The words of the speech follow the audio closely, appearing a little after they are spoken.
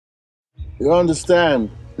You understand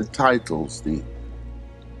the titles, the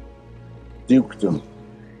dukedom,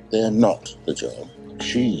 they're not the job.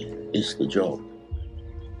 She is the job.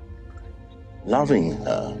 Loving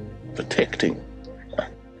her, protecting her.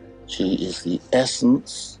 She is the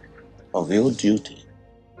essence of your duty.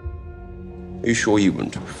 Are you sure you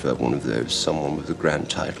wouldn't prefer one of those, someone with a grand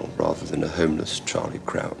title, rather than a homeless Charlie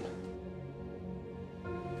Crown?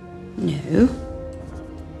 No.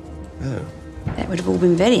 Oh. That would have all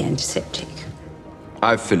been very antiseptic.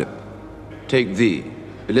 I, Philip, take thee,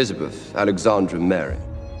 Elizabeth, Alexandra, Mary.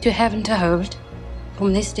 To have and to hold,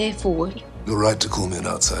 from this day forward. You're right to call me an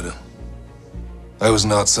outsider. I was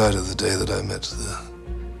an outsider the day that I met the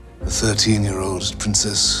 13-year-old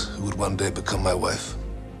princess who would one day become my wife.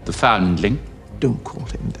 The foundling? Don't call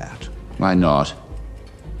him that. Why not?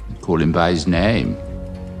 Call him by his name,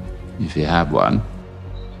 if you have one.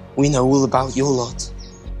 We know all about your lot.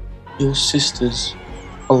 Your sisters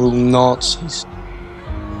are all Nazis.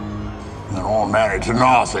 They're all married to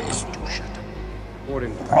Nazis.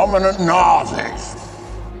 Prominent Nazis.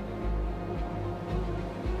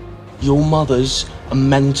 Your mother's a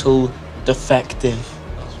mental defective.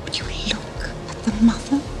 Would you look at the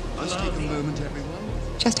mother? Let's take a moment,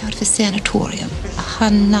 everyone. Just out of a sanatorium. A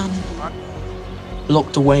nun.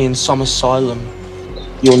 Locked away in some asylum.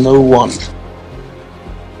 You're no one.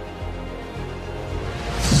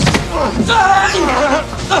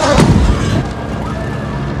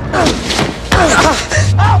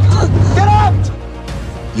 Get out!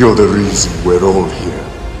 You're the reason we're all here.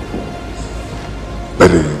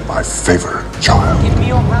 Burying my favorite child. Give me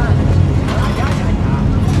your hand.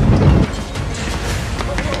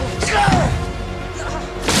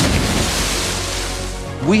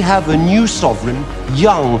 We have a new sovereign,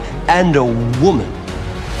 young and a woman.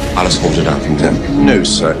 Alice hold it out from him. No,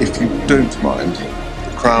 sir, if you don't mind,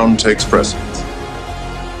 the crown takes precedence.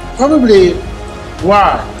 Probably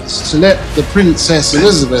wise to let the Princess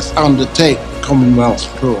Elizabeth undertake the Commonwealth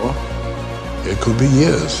tour. It could be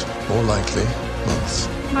years, more likely months.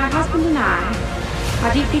 My husband and I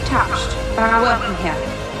are deeply touched by our working here.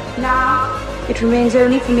 Now, it remains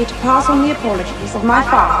only for me to pass on the apologies of my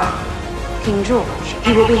father, King George.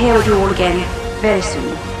 He will be here with you all again very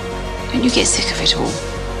soon. Don't you get sick of it all?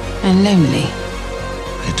 And lonely?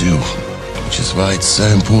 I do, which is why it's so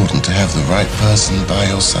important to have the right person by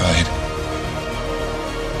your side.